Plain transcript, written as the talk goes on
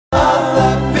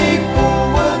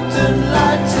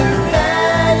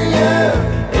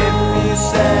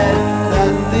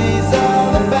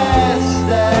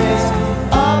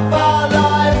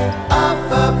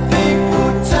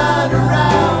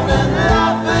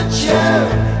you if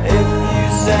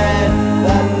you said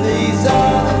that these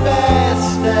are the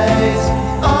best days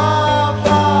of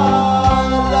our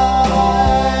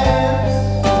lives.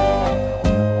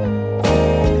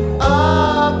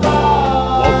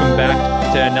 Welcome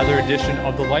back to another edition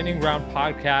of the Lightning Round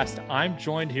podcast. I'm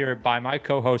joined here by my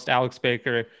co-host Alex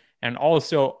Baker and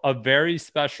also a very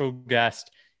special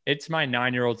guest. It's my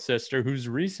 9-year-old sister who's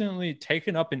recently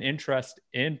taken up an interest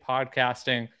in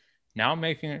podcasting, now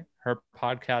making her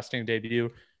podcasting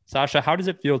debut. Sasha, how does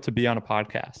it feel to be on a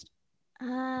podcast?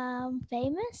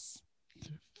 Famous?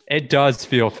 It does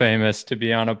feel famous to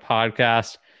be on a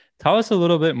podcast. Tell us a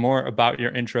little bit more about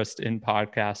your interest in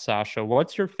podcasts, Sasha.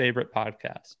 What's your favorite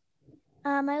podcast?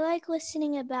 I like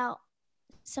listening about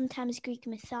sometimes Greek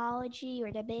mythology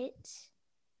or debates.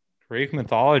 Greek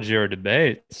mythology or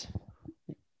debates?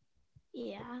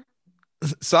 Yeah.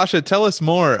 Sasha, tell us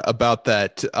more about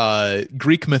that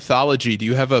Greek mythology. Do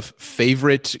you have a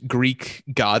favorite Greek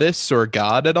goddess or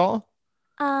god at all?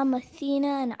 Athena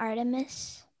and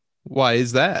Artemis. Why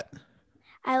is that?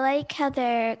 I like how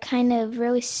they're kind of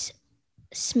really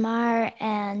smart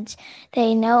and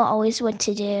they know always what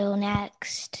to do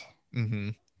next. Mm-hmm.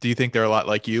 Do you think they're a lot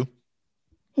like you?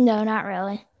 No, not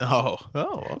really. Oh,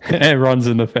 okay. It runs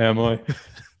in the family.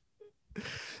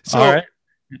 So, all right.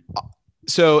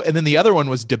 So, and then the other one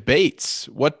was debates.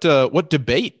 What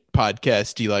debate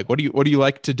podcast do you like? What do you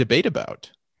like to debate about?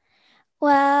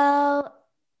 Well,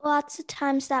 lots of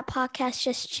times that podcast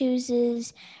just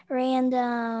chooses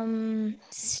random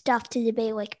stuff to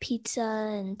debate, like pizza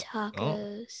and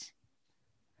tacos.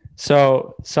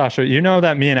 So, Sasha, you know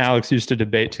that me and Alex used to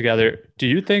debate together. Do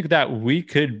you think that we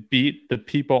could beat the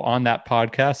people on that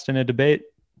podcast in a debate?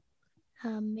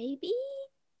 Maybe,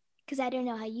 because I don't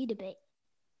know how you debate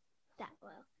that well.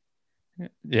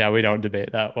 Yeah, we don't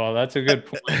debate that well. That's a good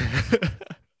point.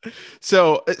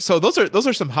 So those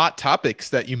are some hot topics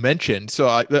that you mentioned. So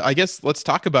I guess let's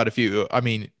talk about a few. I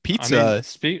mean, pizza.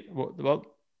 Well,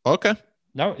 okay.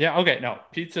 No, yeah, okay, no.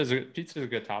 Pizza's a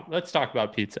good topic. Let's talk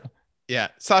about pizza. Yeah,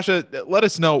 Sasha, let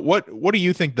us know what do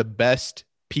you think the best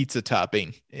pizza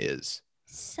topping is?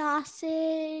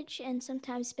 Sausage and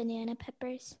sometimes banana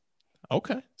peppers.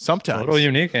 Okay, sometimes. A little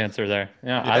unique answer there.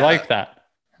 Yeah, I like that.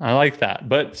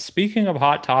 But speaking of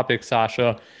hot topics,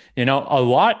 Sasha, a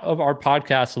lot of our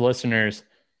podcast listeners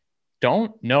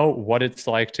don't know what it's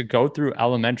like to go through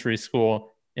elementary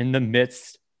school in the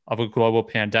midst of a global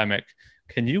pandemic.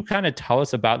 Can you kind of tell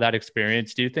us about that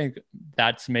experience? Do you think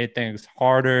that's made things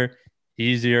harder,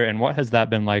 easier, and what has that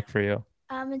been like for you?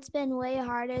 It's been way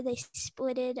harder. They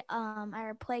splitted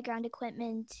our playground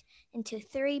equipment into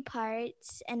 3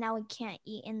 parts, and now we can't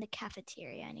eat in the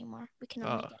cafeteria anymore. We can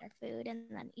only get our food and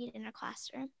then eat in our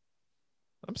classroom.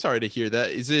 I'm sorry to hear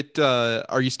that. Is it?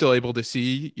 Are you still able to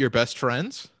see your best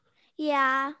friends?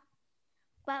 Yeah,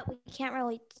 but we can't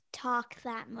really talk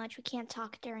that much. We can't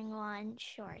talk during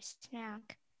lunch or a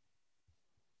snack.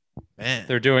 Man,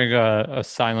 they're doing a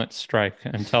silent strike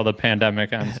until the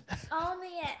pandemic ends. Only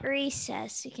at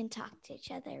recess we can talk to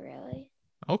each other, really.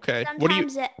 Okay.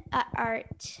 Sometimes at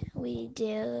art we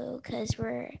do because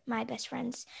we're my best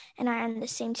friends and are on the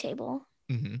same table.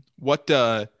 Mm-hmm. What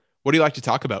do you like to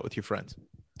talk about with your friends?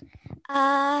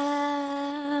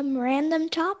 Random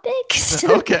topics.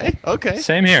 Okay.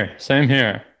 Same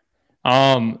here.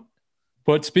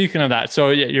 But speaking of that,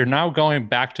 so you're now going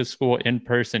back to school in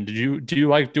person. Do you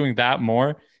like doing that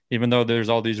more, even though there's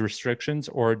all these restrictions,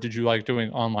 or did you like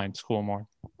doing online school more?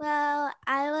 Well,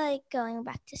 I like going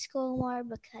back to school more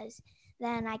because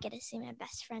then I get to see my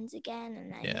best friends again,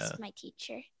 and I miss my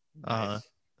teacher.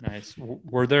 Nice.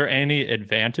 Were there any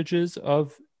advantages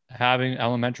of having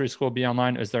elementary school be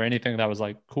online? Is there anything that was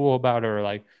like cool about it or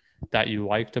like that you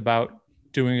liked about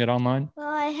doing it online? Well,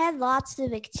 I had lots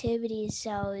of activities,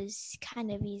 so it was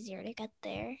kind of easier to get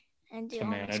there and do to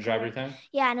manage everything.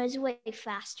 Yeah, and it was way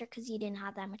faster because you didn't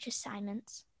have that much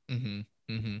assignments.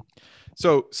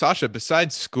 So, Sasha,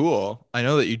 besides school, I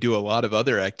know that you do a lot of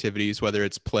other activities, whether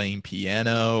it's playing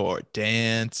piano or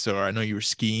dance, or I know you were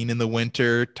skiing in the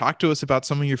winter. Talk to us about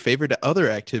some of your favorite other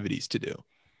activities to do.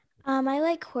 I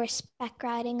like horseback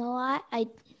riding a lot. I'm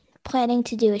planning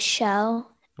to do a show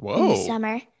in the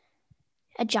summer.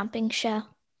 A jumping show.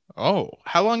 Oh,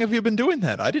 how long have you been doing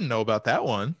that? I didn't know about that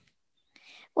one.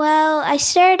 Well, I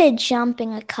started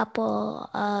jumping a couple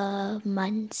of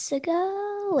months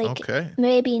ago,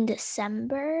 maybe in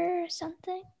December or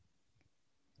something.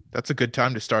 That's a good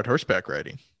time to start horseback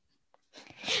riding.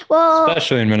 Well,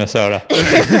 especially in Minnesota.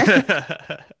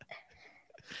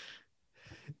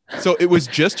 So it was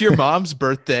just your mom's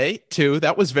birthday too.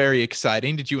 That was very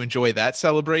exciting. Did you enjoy that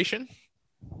celebration?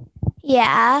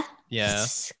 Yeah. Yeah.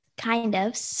 Kind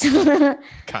of.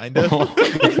 Kind of.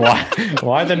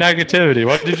 Why the negativity?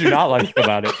 What did you not like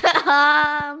about it?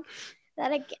 That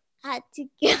had to.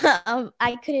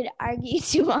 I couldn't argue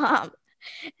to mom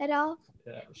at all.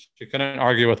 Yeah, she couldn't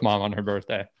argue with mom on her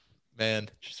birthday. Man,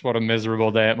 Just what a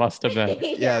miserable day it must have been.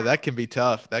 yeah, that can be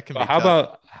tough. That can But be how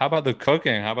tough. about the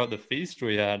cooking? How about the feast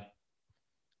we had?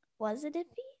 Was it a I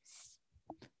feast?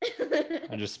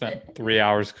 just spent 3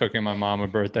 hours cooking my mom a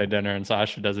birthday dinner, and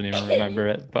Sasha doesn't even remember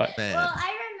it. But Man. Well,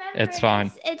 I remember It's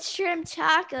fine. It's shrimp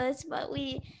tacos, but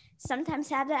we sometimes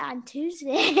have that on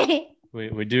Tuesday.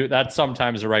 we do that's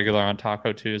sometimes a regular on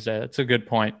Taco Tuesday. That's a good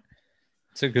point.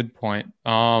 It's a good point.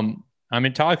 I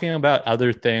mean, talking about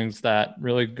other things that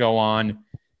really go on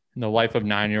in the life of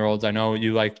 9-year-olds. I know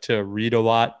you like to read a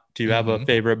lot. Do you have a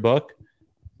favorite book?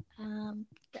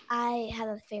 I have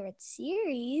a favorite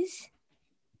series.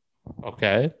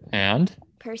 Okay, and the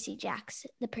Percy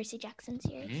Jackson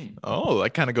series. Oh, that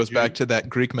kind of goes back to that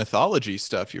Greek mythology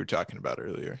stuff you were talking about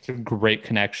earlier. it's a great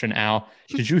connection, Al.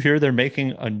 Did you hear they're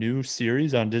making a new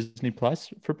series on Disney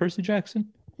Plus for Percy Jackson?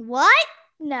 What?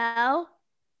 No.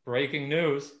 Breaking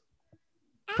news.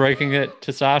 Breaking it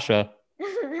to Sasha.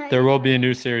 There will be a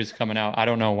new series coming out. I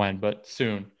don't know when, but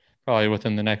soon. Probably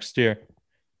within the next year.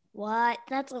 What?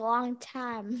 That's a long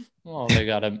time. Well, they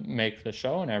got to make the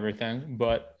show and everything,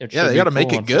 but it Yeah, should they be got to cool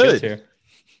make it once gets good. here.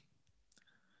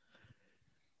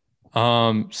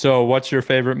 So what's your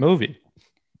favorite movie?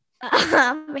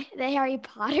 The Harry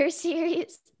Potter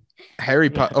series. Harry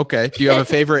Potter. Okay. Do you have a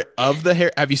favorite of the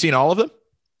Harry? Have you seen all of them?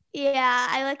 Yeah,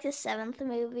 I like the 7th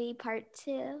movie, part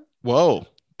 2. Whoa,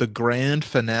 the grand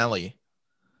finale.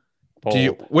 Bold. Do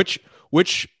you which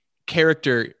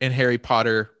character in Harry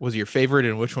Potter was your favorite,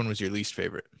 and which one was your least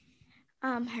favorite?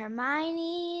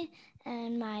 Hermione,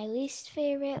 and my least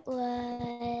favorite was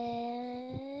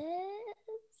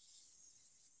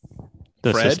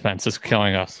The Fred? suspense is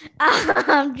killing us.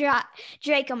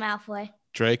 Draco Malfoy.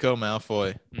 Draco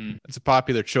Malfoy. It's a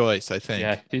popular choice, I think.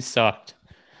 Yeah, he sucked.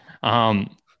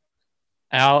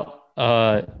 Al,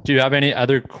 do you have any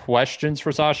other questions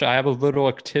for Sasha? I have a little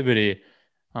activity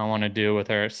I want to do with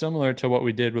her, similar to what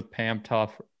we did with Pam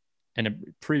Tuff in a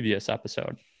previous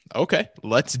episode. Okay,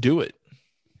 let's do it.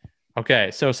 Okay,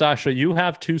 so Sasha, you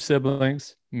have 2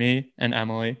 siblings, me and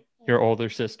Emily, your older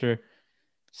sister.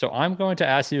 So I'm going to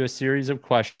ask you a series of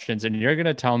questions, and you're going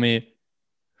to tell me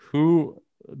who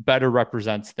better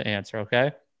represents the answer,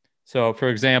 okay? So, for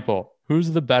example,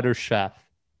 who's the better chef?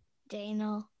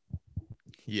 Daniel.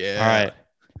 Yeah. All right.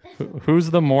 Who's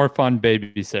the more fun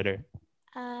babysitter?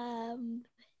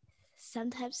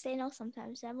 Sometimes Daniel,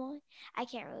 sometimes Emily. I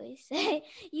can't really say.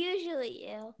 Usually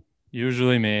you.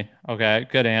 Usually me. Okay,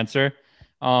 good answer.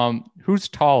 Who's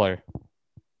taller?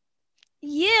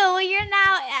 You're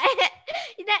now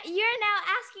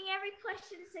asking every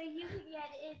question so you can get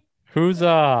it.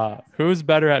 Who's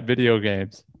better at video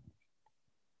games?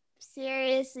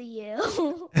 Seriously,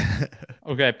 you.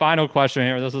 Okay, final question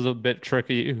here. This is a bit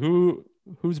tricky.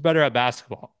 Who's better at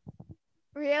basketball?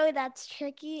 Really, that's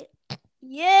tricky.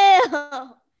 You.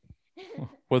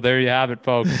 Well, there you have it,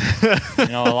 folks. A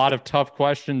lot of tough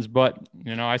questions, but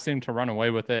I seem to run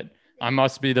away with it. I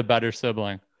must be the better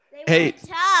sibling. They weren't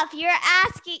tough. You're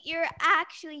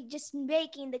actually just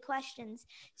making the questions,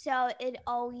 so it'd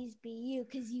always be you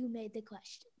because you made the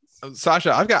questions.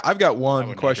 Sasha, I've got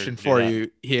one question for you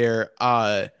here.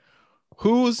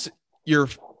 Who's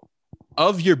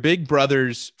of your big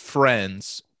brother's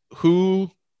friends,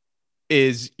 who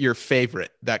is your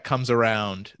favorite that comes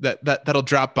around that'll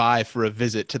drop by for a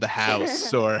visit to the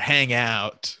house or hang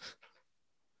out?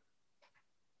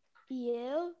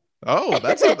 You. Oh,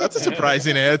 that's a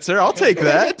surprising answer. I'll take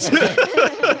that.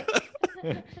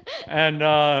 And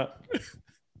out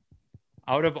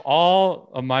of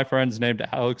all of my friends named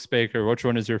Alex Baker, which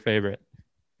one is your favorite?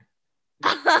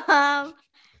 How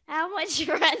much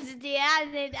friends do you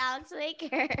have named Alex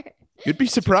Baker? You'd be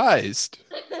surprised.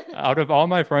 Out of all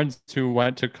my friends who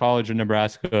went to college in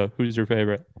Nebraska, who's your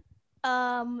favorite?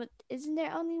 Isn't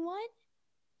there only one?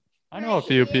 I know a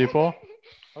few people.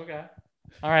 Okay.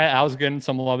 All right, Al's getting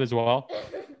some love as well.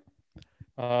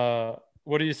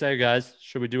 What do you say, guys?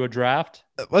 Should we do a draft?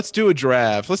 Let's do a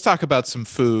draft. Let's talk about some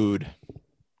food.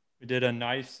 We did a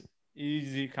nice,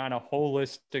 easy, kind of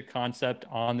holistic concept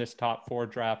on this top 4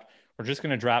 draft. We're just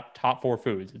going to draft top 4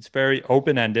 foods. It's very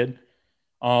open-ended.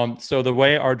 So the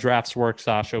way our drafts work,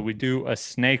 Sasha, we do a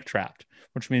snake draft,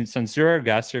 which means since you're a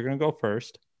guest, you're going to go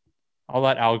first. I'll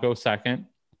let Al go second.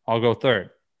 I'll go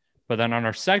third. But then on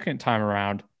our second time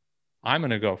around, I'm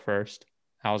going to go first.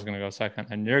 Al's going to go second,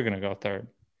 and you're going to go third.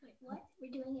 Wait, what?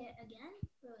 We're doing it again?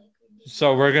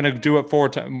 So we're going to do it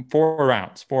 4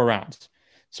 rounds.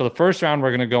 So the first round,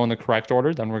 we're going to go in the correct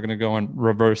order. Then we're going to go in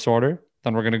reverse order.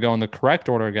 Then we're going to go in the correct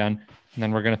order again. And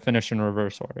then we're going to finish in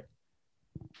reverse order.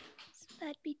 So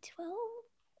that'd be 12.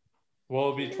 Well,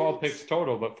 it'll be 12 picks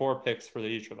total, but 4 picks for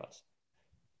each of us.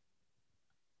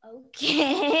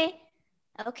 Okay.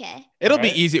 Okay. It'll All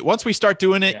right. be easy. Once we start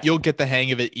doing it, Yeah. you'll get the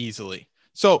hang of it easily.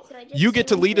 So So I just you get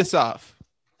to say lead my us off.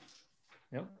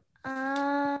 Yep.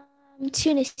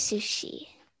 Tuna sushi.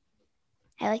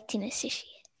 I like tuna sushi.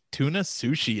 Tuna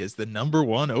sushi is the number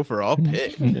 1 overall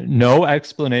pick. No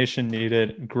explanation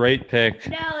needed. Great pick.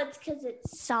 No, it's because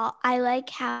it's salt. I like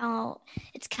how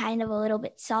it's kind of a little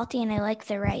bit salty, and I like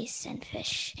the rice and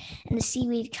fish, and the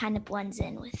seaweed kind of blends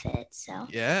in with it. So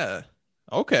Yeah.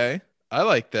 Okay. I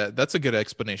like that. That's a good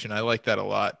explanation. I like that a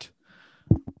lot.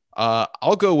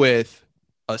 I'll go with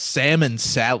a salmon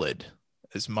salad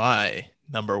as my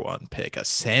number 1 pick. A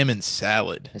salmon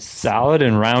salad. Salad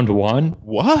in round 1.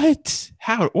 What?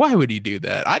 How? Why would he do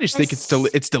that? I just think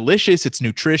it's delicious. It's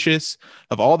nutritious.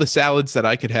 Of all the salads that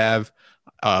I could have,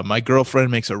 my girlfriend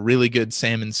makes a really good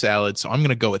salmon salad, so I'm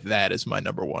gonna go with that as my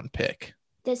number 1 pick.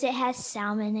 does it have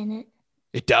salmon in it?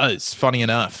 It does. Funny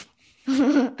enough.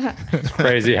 It's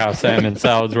crazy how salmon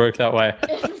salads work that way.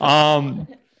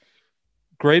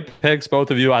 Great picks,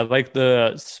 both of you. I like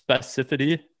the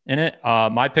specificity in it.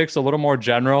 My pick's a little more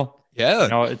general. Yeah. You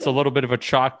know, it's a little bit of a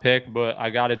chalk pick, but I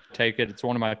got to take it. It's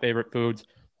one of my favorite foods.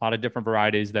 A lot of different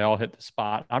varieties. They all hit the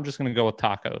spot. I'm just going to go with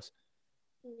tacos.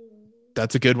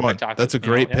 That's a good one. Tacos, That's a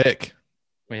great yeah. pick.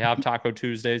 We have Taco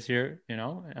Tuesdays here,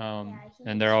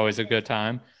 and they're always a good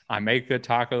time. I make good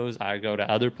tacos. I go to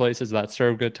other places that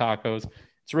serve good tacos.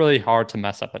 It's really hard to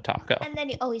mess up a taco. And then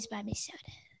you always buy me soda.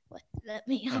 Let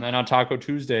me. And then on Taco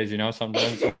Tuesdays,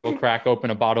 sometimes we'll crack open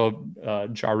a bottle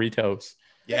of Jarritos.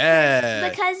 Yeah.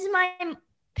 Because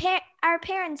our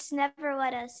parents never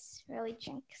let us really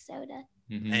drink soda.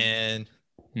 Mhm. And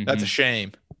that's a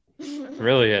shame. It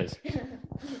really is.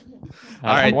 All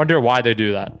I right. wonder why they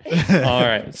do that. All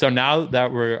right. So now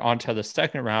that we're on to the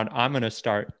second round, I'm going to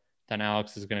start. Then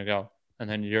Alex is going to go. And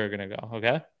then you're going to go.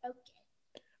 Okay? Okay.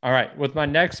 All right. With my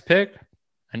next pick,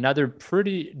 another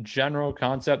pretty general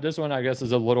concept. This one, I guess,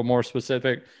 is a little more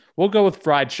specific. We'll go with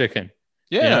fried chicken.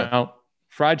 Yeah.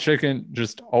 Fried chicken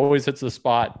just always hits the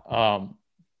spot.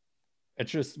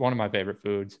 It's just one of my favorite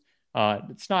foods.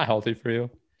 It's not healthy for you.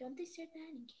 Don't they serve that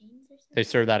in Cane's or something? They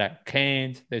serve that at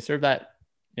Cane's. They serve that,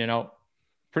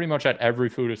 pretty much at every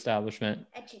food establishment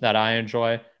that I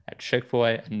enjoy. At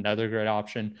Chick-fil-A, another great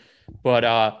option. But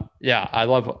yeah, I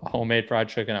love homemade fried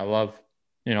chicken. I love,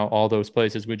 all those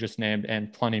places we just named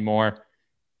and plenty more.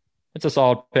 It's a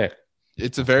solid pick.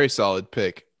 It's a very solid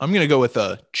pick. I'm going to go with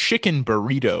a chicken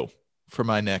burrito for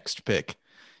my next pick.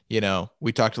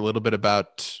 We talked a little bit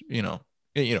about,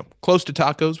 close to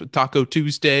tacos with Taco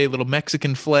Tuesday, a little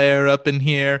Mexican flair up in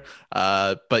here.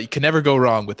 But you can never go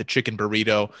wrong with a chicken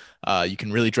burrito. You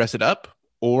can really dress it up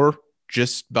or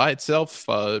just by itself,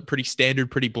 pretty standard,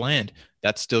 pretty bland.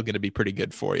 That's still going to be pretty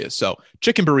good for you. So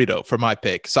chicken burrito for my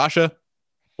pick. Sasha,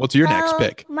 what's your next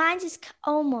pick? Mine's is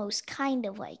almost kind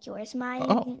of like yours. My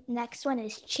next one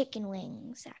is chicken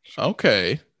wings, actually.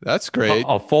 Okay, that's great.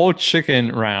 A full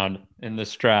chicken round in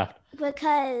this draft.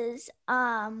 Because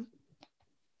I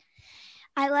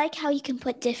like how you can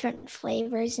put different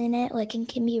flavors in it. Like it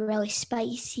can be really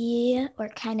spicy or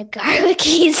kind of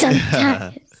garlicky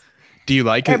sometimes. Do you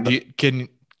like it? Can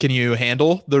you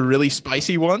handle the really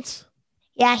spicy ones?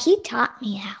 Yeah, he taught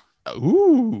me how.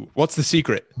 Ooh, what's the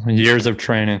secret? Years of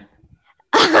training.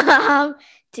 To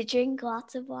drink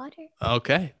lots of water.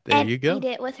 Okay, there and you go. Eat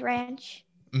it with ranch.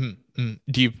 Mm-hmm.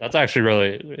 Do you? That's actually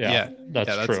really,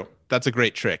 that's true. That's a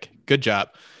great trick. Good job.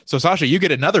 So Sasha, you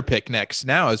get another pick next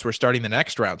now as we're starting the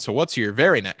next round. So what's your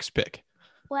very next pick?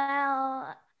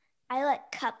 Well, I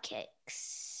like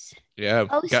cupcakes. Yeah.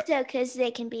 Also, because they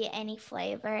can be any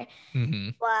flavor. Mm-hmm.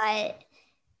 But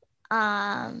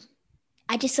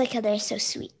I just like how they're so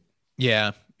sweet.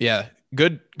 Yeah.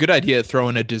 Good idea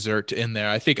throwing a dessert in there.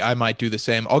 I think I might do the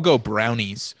same. I'll go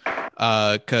brownies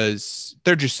because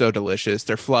they're just so delicious.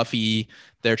 They're fluffy.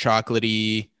 They're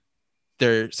chocolatey.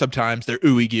 Sometimes they're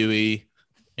ooey gooey.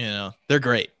 They're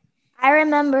great. I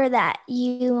remember that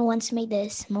you once made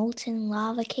this molten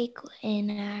lava cake in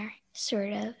our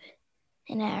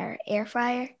air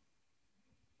fryer.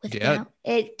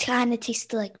 It kind of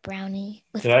tasted like brownie.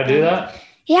 Did I do that?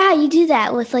 Yeah, you do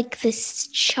that with like this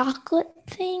chocolate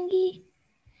thingy,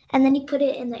 and then you put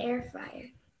it in the air fryer.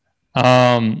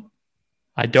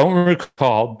 I don't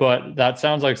recall, but that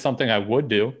sounds like something I would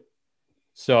do.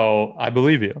 So I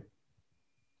believe you.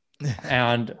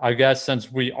 And I guess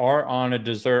since we are on a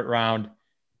dessert round,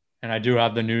 and I do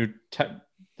have the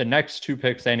next two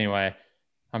picks anyway,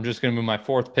 I'm just going to move my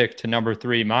fourth pick to number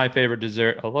 3. My favorite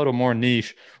dessert, a little more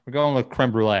niche. We're going with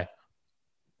creme brulee.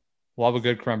 Love a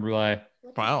good creme brulee.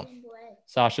 Wow.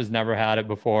 Sasha's never had it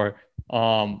before.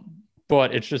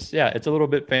 But it's just, it's a little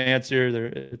bit fancier.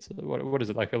 It's what is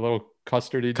it, like a little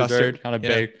custardy dessert, kind of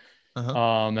baked.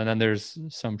 And then there's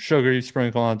some sugar you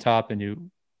sprinkle on top and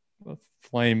you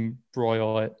flame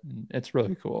broil it. It's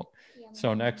really cool.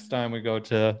 So next time we go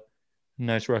to a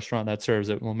nice restaurant that serves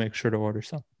it, we'll make sure to order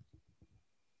some.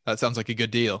 That sounds like a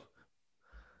good deal.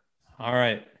 All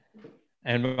right.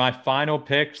 And my final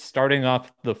pick, starting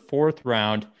off the 4th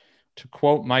round, to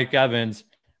quote Mike Evans,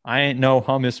 I ain't know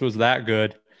hummus was that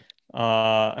good.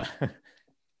 We're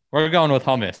going with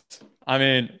hummus. I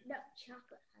mean,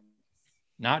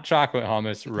 not chocolate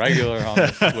hummus, regular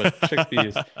hummus with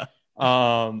chickpeas.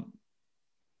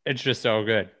 It's just so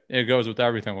good. It goes with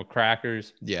everything, with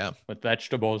crackers, with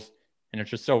vegetables, and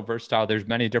it's just so versatile. There's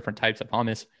many different types of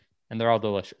hummus, and they're all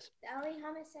delicious. The only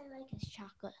hummus I like is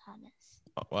chocolate hummus.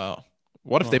 Oh, wow.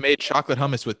 What if they made chocolate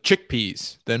hummus with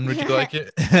chickpeas? Then would you like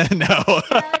it? No.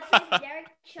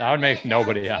 That would make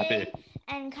nobody happy.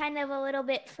 And kind of a little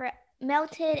bit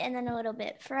melted and then a little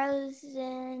bit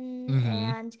frozen.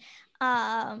 And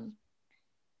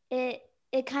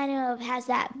it kind of has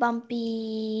that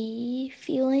bumpy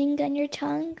feeling on your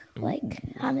tongue like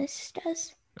hummus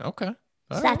does. Okay.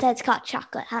 So that's why it's called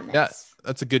chocolate hummus. Yeah,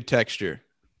 that's a good texture.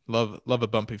 Love a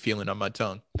bumpy feeling on my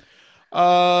tongue.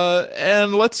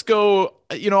 And let's go,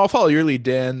 I'll follow your lead,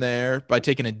 Dan, there by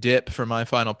taking a dip for my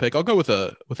final pick. I'll go with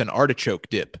an artichoke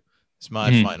dip. It's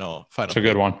my final. It's a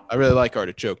good one. I really like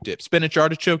artichoke dip. Spinach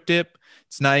artichoke dip.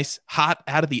 It's nice, hot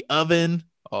out of the oven.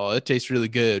 Oh, it tastes really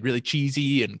good, really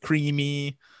cheesy and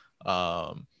creamy.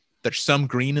 There's some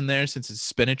green in there since it's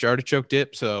spinach artichoke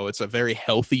dip, so it's a very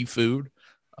healthy food.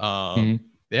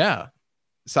 Yeah.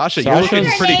 Sasha, you're looking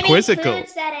pretty quizzical.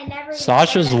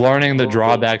 Sasha's learning the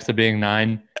drawbacks of being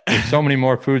 9. There's so many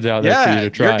more foods out there for you to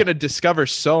try. You're gonna discover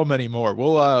so many more.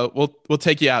 We'll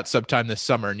take you out sometime this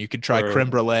summer, and you can try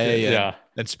creme brulee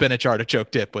and spinach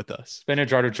artichoke dip with us.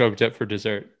 Spinach artichoke dip for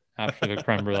dessert after the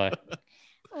creme brulee.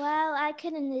 Well, I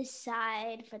couldn't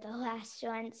decide for the last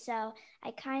one, so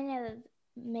I kind of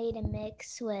made a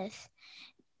mix with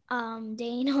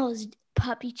Daniel's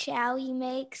puppy chow he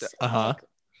makes.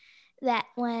 That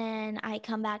when I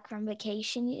come back from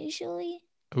vacation, usually.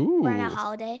 Ooh. Or on a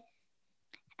holiday.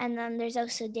 And then there's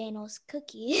also Daniel's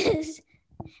cookies,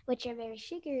 which are very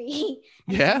sugary.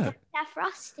 And have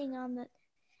frosting on the.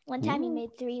 One time he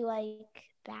made 3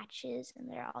 batches, and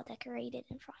they're all decorated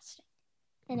in frosting.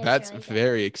 And that's really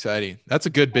very exciting. That's a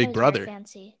good big brother. Very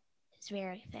fancy. It's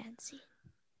very fancy.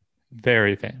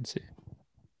 Very fancy.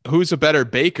 Who's a better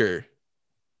baker,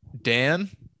 Dan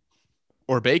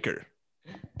or Baker?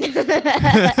 I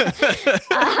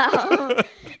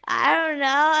don't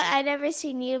know. I never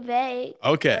seen you bake.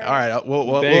 Okay, all right.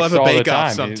 We'll have a bake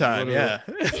off sometime.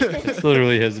 It's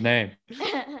literally his name.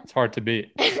 It's hard to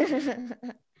beat.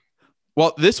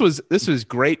 Well, this was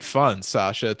great fun,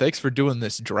 Sasha. Thanks for doing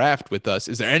this draft with us.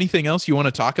 Is there anything else you want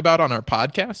to talk about on our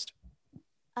podcast?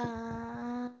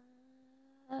 No.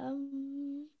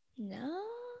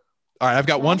 All right, I've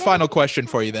got one final question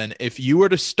for you then. If you were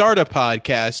to start a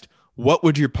podcast, what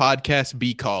would your podcast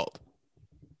be called?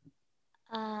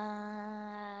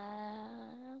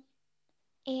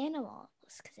 Animals,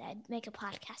 because I'd make a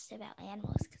podcast about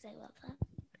animals because I love them.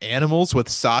 Animals with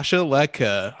Sasha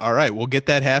Lekah. All right, we'll get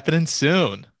that happening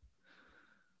soon.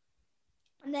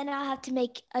 And then I'll have to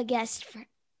make a guest for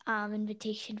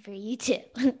invitation for you too.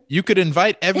 You could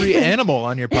invite every animal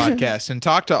on your podcast and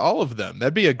talk to all of them.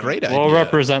 That'd be a great idea. We'll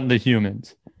represent the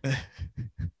humans. All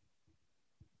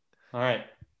right.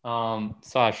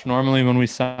 Sash, normally when we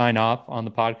sign off on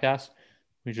the podcast,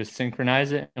 we just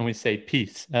synchronize it and we say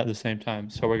peace at the same time.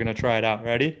 So we're going to try it out.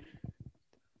 Ready?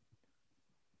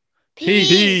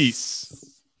 Peace.